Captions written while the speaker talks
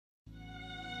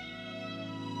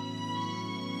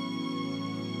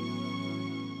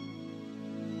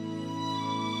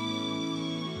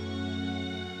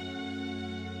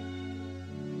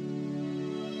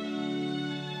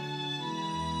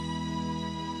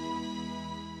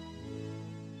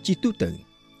ជាទូទៅ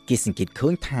គេសង្កេតឃើ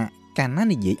ញថាកាលណា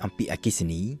និយាយអំពីអគ្គិស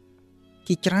នី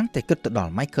គេច្រើនតែគិតទៅដ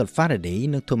ល់ Michael Faraday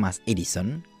និង Thomas Edison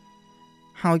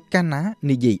ហើយកាលណា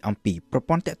និយាយអំពីប្រ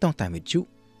ព័ន្ធតាក់ទងតាមវិទ្យុ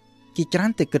គេច្រើ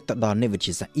នតែគិតទៅដល់អ្នកវិទ្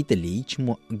យាសាស្ត្រអ៊ីតាលីឈ្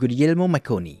មោះ Guglielmo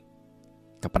Marconi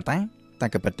ក៏ប៉ុន្តែ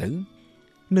ក៏ពិតទៅ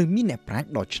នៅមានអ្នកប្រាជ្ញ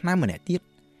ដ៏ឆ្នើមម្នាក់ទៀត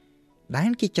ដែល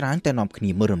គេច្រើនតែនាំគ្នា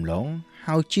មើលរំលង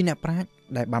ហើយជាអ្នកប្រាជ្ញ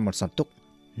ដែលបានបន្សល់ទុក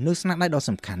នូវស្នាដៃដ៏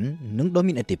សំខាន់និងដ៏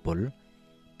មានឥទ្ធិពល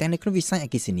តែនៅក្នុងវិស័យអ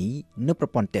គ្គិសនីនិងប្រ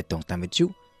ព័ន្ធតាក់ទងតាមវិទ្យុ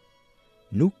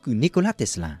នោះគឺ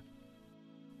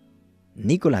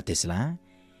Nikolas Tesla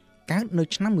កើតនៅ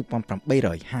ឆ្នាំ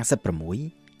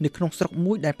1856នៅក្នុងស្រុក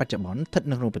មួយដែលបច្ចុប្បន្នស្ថិត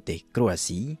នៅក្នុងប្រទេសក្រូអា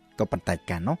ស៊ីក៏ប៉ុន្តែ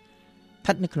កាលនោះស្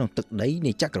ថិតនៅក្នុងទឹកដី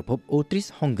នៃចក្រភពអូទ្រីស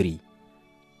ហុងគ្រី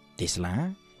Tesla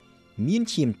មាន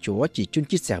ឈាមជ័រជាជន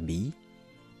ជាតិសេrbី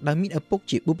ដែលមានឪពុក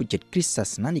ជាបព្វជិតគ្រីស្ទសា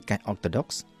សនានិកាយ Orthodox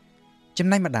ចំ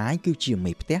ណែកម្ដាយគឺជា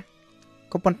មេផ្ទះ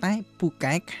ក៏ប៉ុន្តែពូ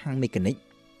កែខាងមេកានិក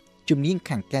ជំនាញ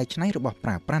ខាងកែច្នៃរបស់ប្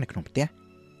រើប្រាស់នៅក្នុងផ្ទះ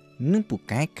និងពូ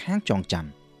កែខាងចងចាំ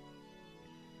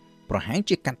ប្រហែល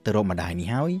ជាកាត់ទៅរកម្ដាយនេះ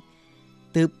ហើយ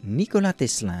ទើប Nikolas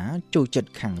Tesla ចូលចិត្ត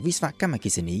ខាងវិស្វកម្មអគ្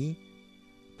គិសនី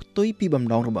ផ្ទុយពីបំ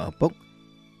ណងរបស់ឪពុក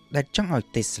ដែលចង់ឲ្យ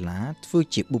Tesla ធ្វើ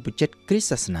ជាបព្វជិតគ្រីស្ទ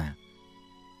សាសនា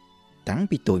តាំង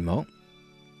ពីតូចមក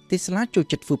Tesla ចូល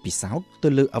ចិត្តធ្វើពិសោធន៍ទៅ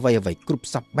លើអ្វីៗគ្រប់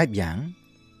សពបែបយ៉ាង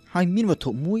ហើយមានវត្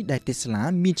ថុមួយដែល Tesla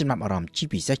មានចំណាប់អារម្មណ៍ជា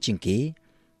ពិសេសជាងគេ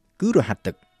គឺរហាត់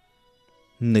ទឹក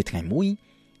នៅថ្ងៃមួយ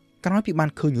ក្រោយពីបាន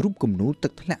ឃើញរូបគំនូរទឹ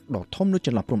កធ្លាក់ដ៏ធំនៅច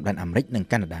ន្លោះព្រំដែនអាមេរិកនិង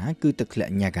កាណាដាគឺទឹកធ្លា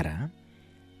ក់ Niagara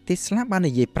Tesla បាន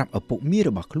និយាយប្រាប់ឪពុកមារ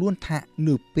បស់ខ្លួនថា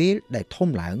នៅពេលដែលធំ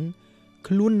ឡើង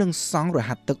ខ្លួននឹងសង់រ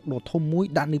ហាត់ទឹកដ៏ធំមួយ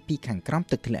ដាក់នៅពីខាងក្រោម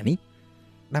ទឹកធ្លាក់នេះ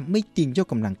ដើម្បីទាញយក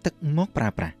កម្លាំងទឹកមកប្រើ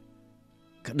ប្រាស់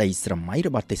ក្តីស្រមៃរ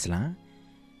បស់ Tesla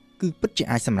គឺពិតជា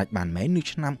អាចសម្រេចបានមែននៅ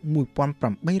ឆ្នាំ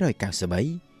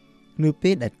1893នៅ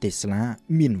ពេលដែល Tesla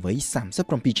មានវ័យ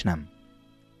37ឆ្នាំ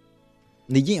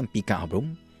និយាយអំពីការអប់រំ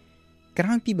ក្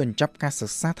រោយពីបញ្ចប់ការសិ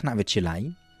ក្សាថ្នាក់វិទ្យាល័យ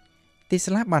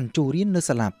Tesla បានចូលរៀននៅ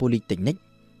សាលា Polytechnic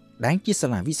ដែលជាសា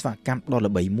លាវិស្វកម្មដ៏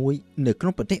ល្បីមួយនៅក្នុ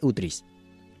ងប្រទេសអូទ្រីស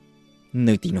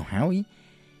នៅទីនោះហើយ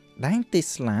ដែល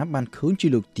Tesla បានឃើញជា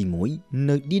លោកទី1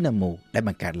នៅ Dynamo ដែលប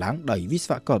ង្កើតឡើងដោយវិស្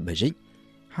វករបេហ្សិក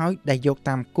ហើយដែលយក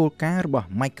តាមគោលការណ៍របស់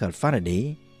Michael Faraday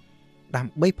ដើ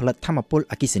ម្បីផលិតថាមពល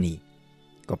អគ្គិសនី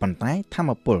ក៏ប៉ុន្តែថា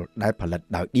មពលដែលផលិត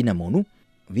ដោយ Dynamo នោះ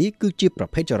វាគឺជាប្រ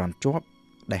ភេទចរន្តជាប់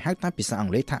ដែលហៅតាមភាសាអង់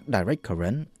គ្លេសថា Direct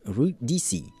Current ឬ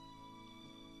DC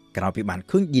ក្រោយពីបាន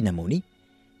ឃើញ Dynamo នេះ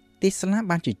Tesla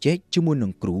បានជជែកជាមួយនឹ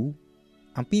ងគ្រូ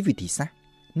អំពីវិធីសាស្ត្រ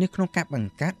នៅក្នុងការប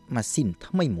ង្កើតម៉ាស៊ីន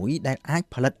ថ្មីមួយដែលអាច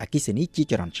ផលិតអគ្គិសនីជា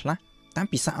ចរន្តឆ្លាស់តាម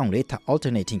ភាសាអង់គ្លេសថា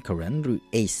Alternating Current ឬ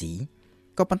AC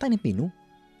ក៏ប៉ុន្តែនៅពេលនោះ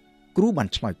គ្រូបាន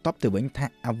ឆ្លើយតបទៅវិញថា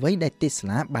អ្វីដែល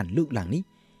Tesla បានលើកឡើងនេះ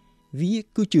វា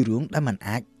គឺជារឿងដែលមិន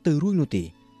អាចទៅរួចនោះទេ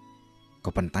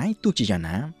ក៏ប៉ុន្តែទោះជាយ៉ាង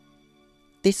ណា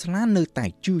Tesla នៅតែ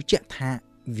ជឿជាក់ថា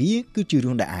វាគឺជា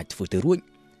រឿងដែលអាចធ្វើទៅរួច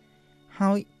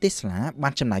ហើយ Tesla បា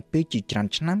នចំណាយពេលជាច្រើន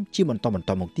ឆ្នាំជាបន្ត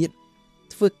មកទៀត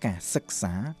ធ្វើការសិក្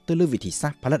សាទៅលើវិធីសា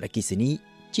ស្ត្រផលិតអគ្គិសនី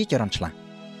ជាចរន្តឆ្លាស់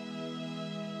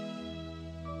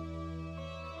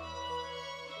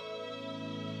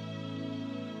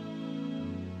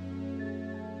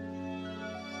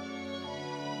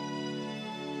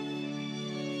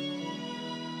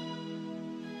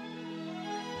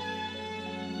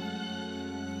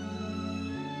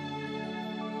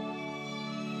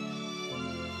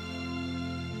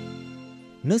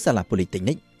នៅសាលា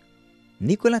Polytechnic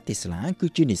Nikolas Tesla គឺ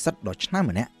ជានិស្សិតដ៏ឆ្នើម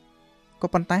ម្នាក់ក៏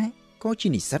ប៉ុន្តែក៏ជា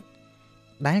និស្សិត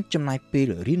ដែលចំណាយពេល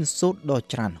រៀនសូត្រដ៏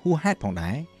ច្រើនហួសហេតុផង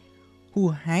ដែរហួស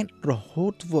ហេតុរហូ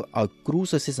តធ្វើឲ្យគ្រូ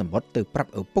សរសេរសម្បត្តិទៅប្រា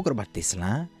ប់ឪពុករបស់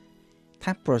Tesla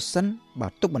ថាប្រសិនបើ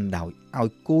ទុកបណ្ដោយឲ្យ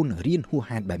កូនរៀនហួស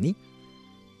ហេតុបែបនេះ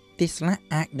Tesla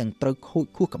អាចនឹងត្រូវខូច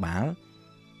ខួរក្បាល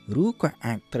ឬក៏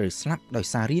អាចត្រូវស្លាប់ដោយ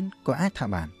សាររៀនក៏អាចថា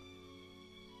បាន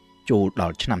ចូលដ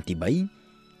ល់ឆ្នាំទី3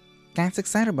ការសិ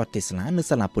ក្សារបស់ Tesla នៅ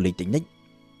សាលា Polytechnic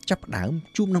ចាប់ផ្ដើម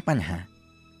ជួបនឹងបញ្ហា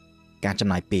ការចំ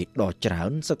ណាយពេលដ៏ច្រើ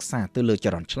នសិក្សាទៅលើច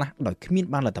រន្តឆ្លាស់ដោយគ្មាន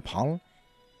បានលទ្ធផល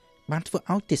បានធ្វើ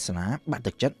ឲ្យ Tesla បាក់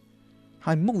ទឹកចិត្ត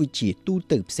ហើយមុខវិជ្ជាទូ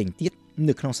ទៅផ្សេងទៀត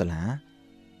នៅក្នុងសាលា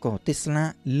ក៏ Tesla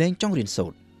លែងចង់រៀនសូ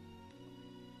ត្រ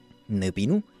នៅពេល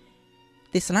នោះ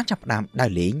Tesla ចាប់ផ្ដើមដើ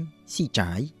រលេងស៊ី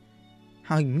ចាយ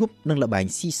ហើយងប់នឹងល្បែង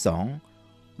ស៊ីសង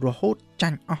រហូតចា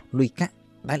ញ់អស់លុយកាក់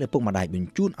ដែលឪពុកម្ដាយប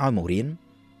ញ្ជូនឲ្យមករៀន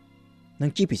និ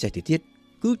ងជាពិសេសទៅទៀត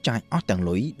គឺចាយអស់ទាំង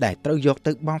លុយដែលត្រូវយក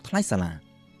ទៅបង់ថ្លៃសាលា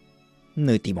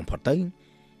នៅទីបំផុតទៅ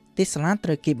Tesla ត្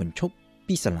រូវគេបញ្ឈប់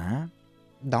ពីសាលា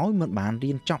ដោយមិនបាន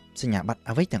រៀនចប់សញ្ញាបត្រ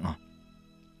អ្វីទាំងអស់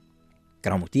ក្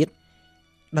រោយមកទៀត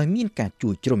ដោយមានការជួ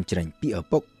យជ្រោមជ្រែងពីឪ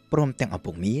ពុកព្រមទាំងឪ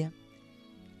ពុកមា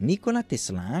Nikolas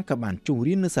Tesla ក៏បានចូល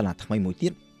រៀននៅសាលាថ្មីមួយទៀ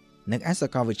តនៅឯសា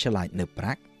កលវិទ្យាល័យនៅប្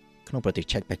រាក់ ក្នុងប្រទេស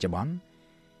ឆែកបច្ចុប្បន្ន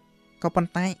ក៏ប៉ុ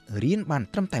ន្តែរៀនបាន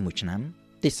ត្រឹមតែ1ឆ្នាំ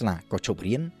Tesla ក៏ឈប់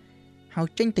រៀនហើយ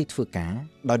ចេញទៅធ្វើការ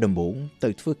ដោយដំបូងទៅ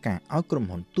ធ្វើការឲ្យក្រុម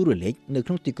ហ៊ុនទូរលេខនៅក្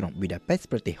នុងទីក្រុង Budapest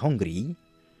ប្រទេសហុងគ្រី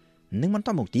និងបន្ត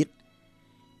មកទៀត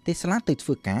Tesla ទៅធ្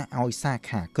វើការឲ្យសា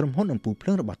ខាក្រុមហ៊ុនអំពូលភ្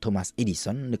លើងរបស់ Thomas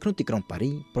Edison នៅក្នុងទីក្រុងប៉ា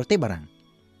រីសប្រទេសបារាំង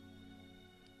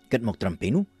គិតមកត្រឹមពេល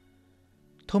នោះ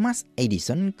Thomas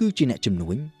Edison គឺជាអ្នកជំ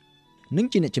នួញនិង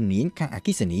ជាអ្នកជំនាញខាងអគ្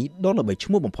គិសនីដ៏ល្បីឈ្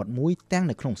មោះបំផុតមួយទាំង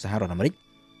នៅក្នុងសហរដ្ឋអាមេរិក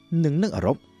និងនៅអឺ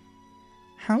រ៉ុប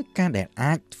ហើយការដែល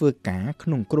អាចធ្វើការក្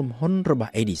នុងក្រុមហ៊ុនរប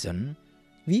ស់ Edison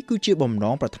វាគឺជាបំណ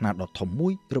ងប្រាថ្នាដ៏ធំមួ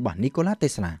យរបស់ Nikolas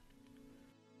Tesla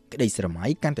ក្តីស្រមៃ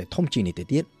កាន់តែធំជាងនេះទៅ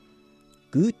ទៀត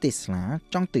គឺ Tesla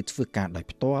ចង់ទៅធ្វើការដោយ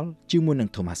ផ្ទាល់ជាមួយនឹង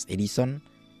Thomas Edison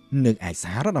នៅឯស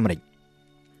ហរដ្ឋអាមេរិក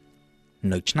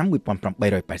នៅឆ្នាំ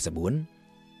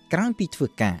1884ក្រោយពីធ្វើ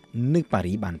ការនៅប៉ា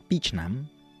រីសបាន2ឆ្នាំ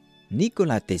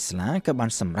Nikolas Tesla ក៏បាន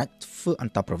សម្រេចធ្វើអ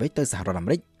ន្តរប្រវេសន៍ទៅសហរដ្ឋអាមេ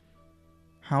រិក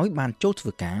ហើយបានចូលធ្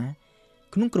វើការ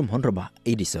ក្នុងក្រុមហ៊ុនរបស់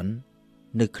Edison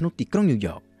នៅក្នុងទីក្រុងញូវ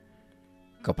យ៉ក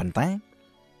ក៏ប៉ុន្តែ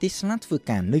Tesla ធ្វើ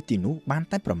ការនៅទីនោះបាន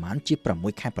តែប្រមាណជា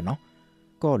6ខែប៉ុណ្ណោះ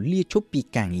ក៏លាឈប់ពី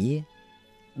ការងារ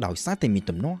ដោយសារតែមាន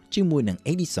ទំនាស់ជាមួយនឹង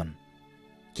Edison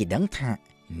គេដឹងថា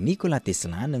Nikolas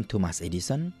Tesla និង Thomas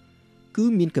Edison គឺ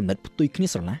មានគំនិតផ្ទុយគ្នា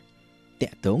ស្រឡះតា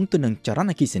ក់ទងទៅនឹងចរន្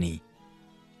តអគ្គិសនី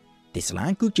Tesla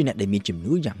គឺជាអ្នកដែលមានជំ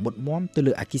នួយយ៉ាងមុតមាំទៅ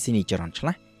លើអគ្គិសនីចរន្តឆ្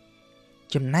លាស់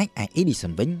ចំណែកឯ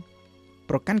Edison វិញ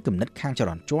ប្រកាន់គំនិតខាងចរ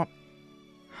ន្តជាប់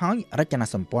ហើយរចនា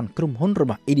សម្ព័ន្ធក្រុមហ៊ុនរ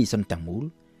បស់ Edison ទាំងមូល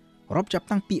រាប់ចាប់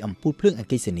តាំងពីអំពូលភ្លើងអ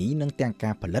គ្គិសនីនិងទាំងកា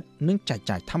រផលិតនិងចែក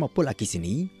ចាយថាមពលអគ្គិស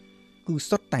នីគឺ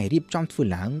សុទ្ធតែរៀបចំធ្វើ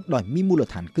ឡើងដោយមានមូល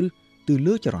ដ្ឋានគ្រឹះទៅ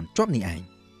លើចរន្តជាប់នេះឯង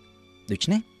ដូច្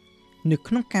នេះនៅ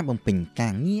ក្នុងការបំពេញកា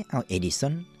រងារឲ្យ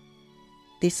Edison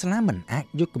Tesla មិនអាច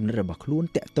យកគំនិតរបស់ខ្លួន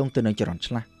តាក់ទងទៅនឹងចរន្ត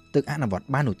ឆ្លាស់ទៅអនុវត្ត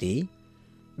បាននោះទេ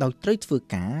ដោយត្រូវធ្វើ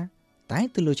ការតែ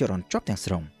ទៅលើចរន្តជាប់ទាំង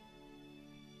ស្រុង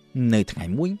នៅថ្ងៃ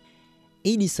មួយ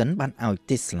Edison បានឲ្យ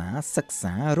Tesla សិក្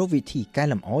សារកវិធីកែ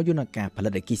លម្អយន្តការផលិ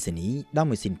តអគ្គិសនីដោយ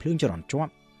ម៉ាស៊ីនភ្លើងចរន្តជា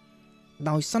ប់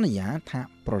ដោយសន្យាថា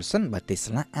ប្រសិនបើ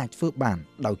Tesla អាចធ្វើបាន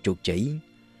ដោយជោគជ័យ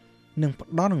នឹងផ្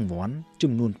ដល់រង្វាន់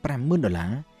ចំនួន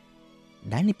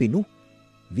$50,000ដែលនៅពេលនោះ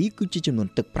វាគឺជាចំនួន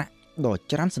ទឹកប្រាក់ដ៏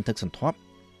ច្រើនសន្ធឹកសន្ធាប់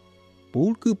ពូ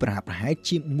លគឺប្រហែល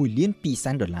ជា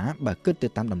$1,200,000បើគិតទៅ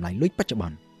តាមតម្លៃលុយបច្ចុប្ប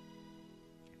ន្ន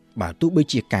បើទោះបី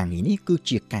ជាការងារនេះគឺ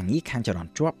ជាការងារខាងចរន្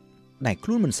តជាប់ដែលខ្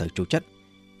លួនមិនសូវចូលចិត្ត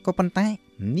ក៏ប៉ុន្តែ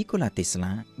Nikolas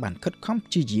Tesla បានខិតខំ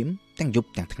ព្យាយាមទាំងយប់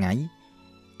ទាំងថ្ងៃ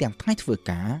ធ្វើ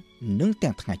ការនិង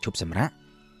ទាំងថ្ងៃឈប់សម្រាក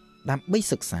ដើម្បី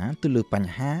សិក្សាទៅលើប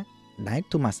ញ្ហាដែល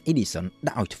Thomas Edison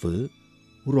ដាក់ឲ្យធ្វើ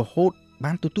រហូត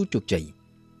បានទទួលជោគជ័យ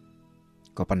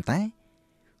ក៏ប៉ុន្តែ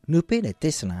នៅពេលដែល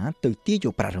Tesla ទៅទាញយ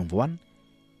កប្រាក់រង្វាន់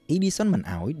Edison មិន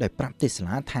អោយដោយប្រាប់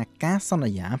Tesla ថាការស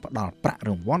ន្យាផ្ដល់ប្រាក់រ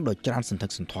ង្វាន់ដ៏ច្រើនសន្ធឹ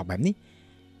កសន្ធាប់បែបនេះ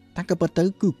តែក៏ពិតទៅ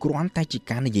គឺគ្រាន់តែជា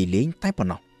ការនិយាយលេងតែប៉ុ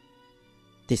ណ្ណោះ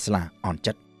Tesla អន់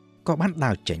ចិត្តក៏បាន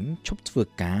ដើរចេញឈប់ធ្វើ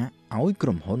ការឲ្យក្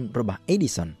រុមហ៊ុនរបស់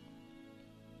Edison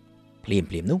ភ្លាម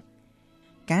នោះ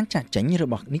ការចាក់ចេញរ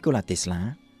បស់ Nikolas Tesla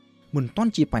មិនទា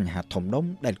ន់ជាបញ្ហាធំដុំ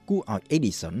ដែលគួរឲ្យ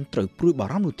Edison ត្រូវព្រួយបា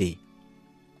រម្ភនោះទេត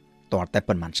រតែ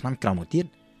ប៉ុន្មានឆ្នាំក្រោយមកទៀត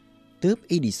ទើប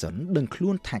Edison ដឹងខ្លួ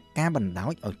នថាការបណ្ដោ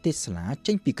យឲ្យ Tesla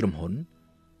ចេញពីក្រុមហ៊ុន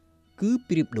គឺ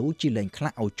ប្រៀបដូចជាលែងខ្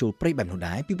លះឲ្យចូលព្រៃបែបនោះ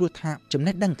ដែរពីព្រោះថាចំ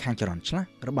ណេះដឹងខាងចរន្តឆ្លាស់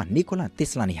របស់ Nikolas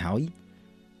Tesla នេះហើយ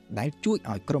ដែលជួយ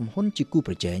ឲ្យក្រុមហ៊ុនជាគូ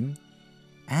ប្រជែង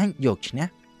អាចយកឈ្នះ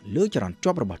លើចរន្ត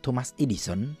ជាប់របស់ Thomas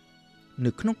Edison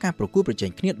នៅក្នុងការប្រកួតប្រជែ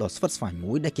ងគ្នាដ៏ស្វិតស្វាញ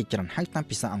មួយដែលគេច្រើនហៅតាម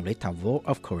ភាសាអង់គ្លេសថា War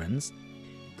of Currents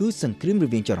គឺសង្គ្រាមរ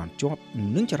វាងចរន្តជាប់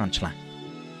និងចរន្តឆ្លាស់